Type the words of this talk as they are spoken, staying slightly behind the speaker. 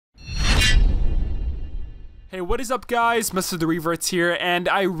Hey, what is up guys, Mr TheRevertz here, and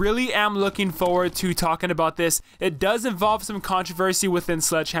I really am looking forward to talking about this. It does involve some controversy within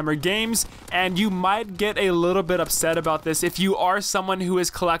Sledgehammer Games, and you might get a little bit upset about this if you are someone who is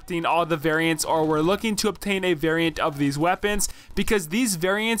collecting all the variants or were looking to obtain a variant of these weapons, because these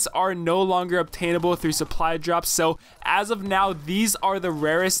variants are no longer obtainable through supply drops. So as of now, these are the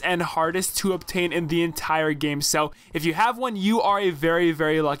rarest and hardest to obtain in the entire game. So if you have one, you are a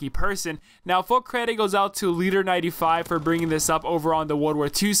very lucky person. Now, full credit goes out to Leader95 for bringing this up over on the World War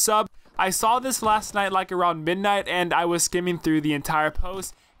II sub. I saw this last night like around midnight, and I was skimming through the entire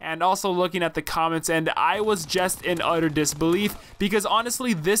post and also looking at the comments, and I was just in utter disbelief because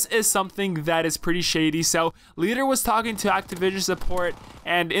honestly this is something that is pretty shady. So Leader was talking to Activision support,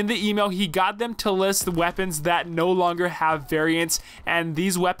 and in the email he got them to list weapons that no longer have variants, and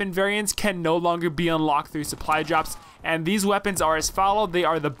these weapon variants can no longer be unlocked through supply drops. And these weapons are as follows. They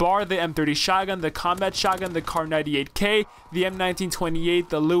are the BAR, the M30 shotgun, the combat shotgun, the Kar98K, the M1928,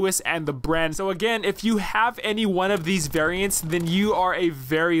 the Lewis, and the Bren. So again, if you have any one of these variants, then you are a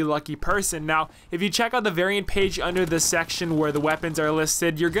very lucky person. Now, if you check out the variant page under the section where the weapons are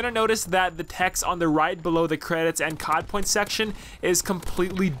listed, you're gonna notice that the text on the right below the credits and COD points section is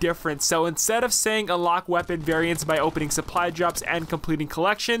completely different. So instead of saying unlock weapon variants by opening supply drops and completing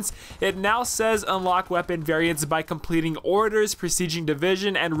collections, it now says unlock weapon variants by completing orders, besieging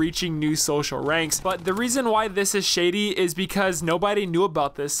division, and reaching new social ranks. But the reason why this is shady is because nobody knew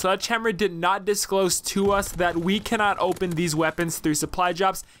about this. Sledgehammer did not disclose to us that we cannot open these weapons through supply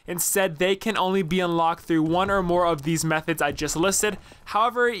drops. Instead, they can only be unlocked through one or more of these methods I just listed.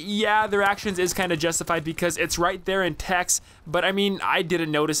 However, yeah, their actions is kind of justified because it's right there in text, but I mean, I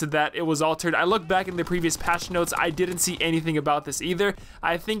didn't notice that it was altered. I looked back in the previous patch notes, I didn't see anything about this either.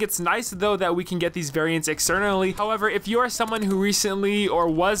 I think it's nice though that we can get these variants externally. However, if you are someone who recently or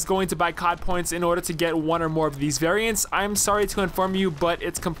was going to buy COD points in order to get one or more of these variants, I'm sorry to inform you, but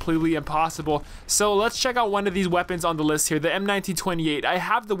it's completely impossible. So let's check out one of these weapons on the list here, the M1928. I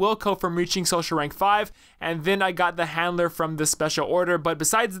have the Wilco from reaching social rank 5, and then I got the Handler from the special order, but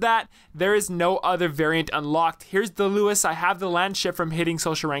besides that, there is no other variant unlocked. Here's the Lewis. I have the Landship from hitting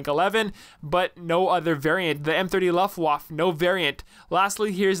social rank 11, but no other variant. The M30 Luftwaffe, no variant.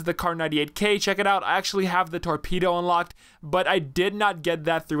 Lastly, here's the Kar98K. Check it out. I actually have the Torpedo unlocked, but I did not get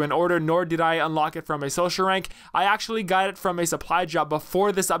that through an order, nor did I unlock it from a social rank. I actually got it from a supply drop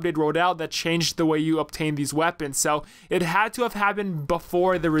before this update rolled out that changed the way you obtain these weapons. So it had to have happened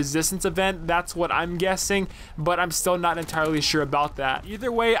before the Resistance event. That's what I'm guessing, but I'm still not entirely sure about that.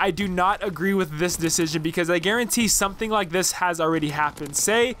 Either way, I do not agree with this decision because I guarantee something like this has already happened.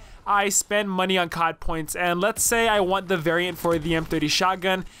 Say I spend money on COD points, and let's say I want the variant for the M30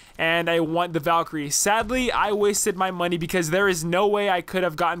 shotgun and I want the Valkyrie. Sadly, I wasted my money because there is no way I could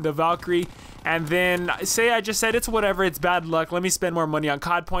have gotten the Valkyrie, and then say I just said it's whatever, it's bad luck, let me spend more money on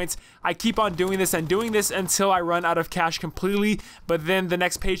COD points. I keep on doing this and doing this until I run out of cash completely, but then the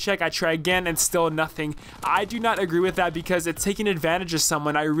next paycheck I try again and still nothing. I do not agree with that because it's taking advantage of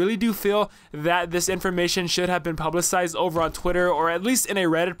someone. I really do feel that this information should have been publicized over on Twitter or at least in a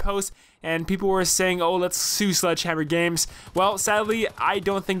Reddit post, and people were saying, oh, let's sue Sledgehammer Games. Well, sadly, I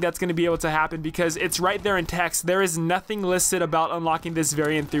don't think that's going to be able to happen because it's right there in text. There is nothing listed about unlocking this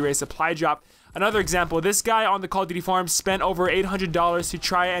variant through a supply drop. Another example, this guy on the Call of Duty forum spent over $800 to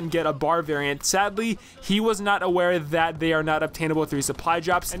try and get a BAR variant. Sadly, he was not aware that they are not obtainable through supply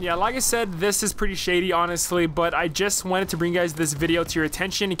drops. And yeah, like I said, this is pretty shady, honestly, but I just wanted to bring you guys this video to your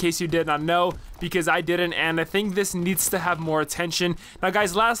attention in case you did not know, because I didn't, and I think this needs to have more attention. Now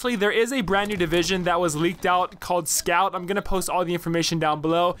guys, lastly, there is a brand new division that was leaked out called Scout. I'm gonna post all the information down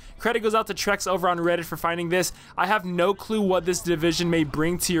below. Credit goes out to Trex over on Reddit for finding this. I have no clue what this division may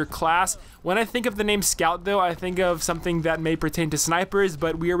bring to your class. When I think of the name Scout though, I think of something that may pertain to snipers,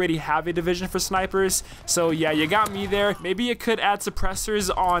 but we already have a division for snipers. So yeah, you got me there. Maybe it could add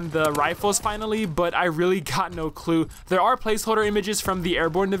suppressors on the rifles finally, but I really got no clue. There are placeholder images from the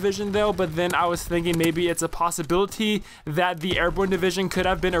Airborne division though, but then I was thinking maybe it's a possibility that the Airborne division could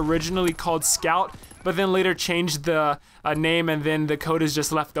have been originally called Scout, but then later changed the name and then the code is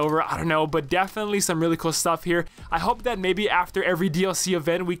just left over. I don't know, but definitely some really cool stuff here. I hope that maybe after every DLC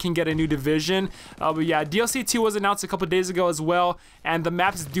event we can get a new division. But yeah, DLC 2 was announced a couple days ago as well, and the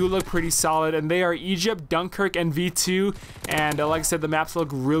maps do look pretty solid, and they are Egypt, Dunkirk, and V2, and like I said, the maps look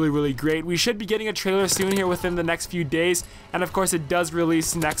really great. We should be getting a trailer soon here within the next few days, and of course it does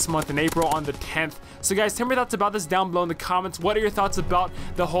release next month in April on the 10th. So guys, tell me your thoughts about this down below in the comments. What are your thoughts about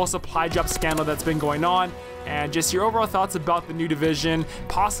the whole supply drop scandal that's been going on, and just your overall thoughts about the new division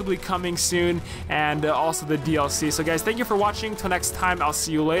possibly coming soon, and also the DLC. So guys, thank you for watching. Till next time, I'll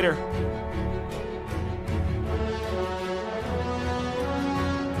see you later.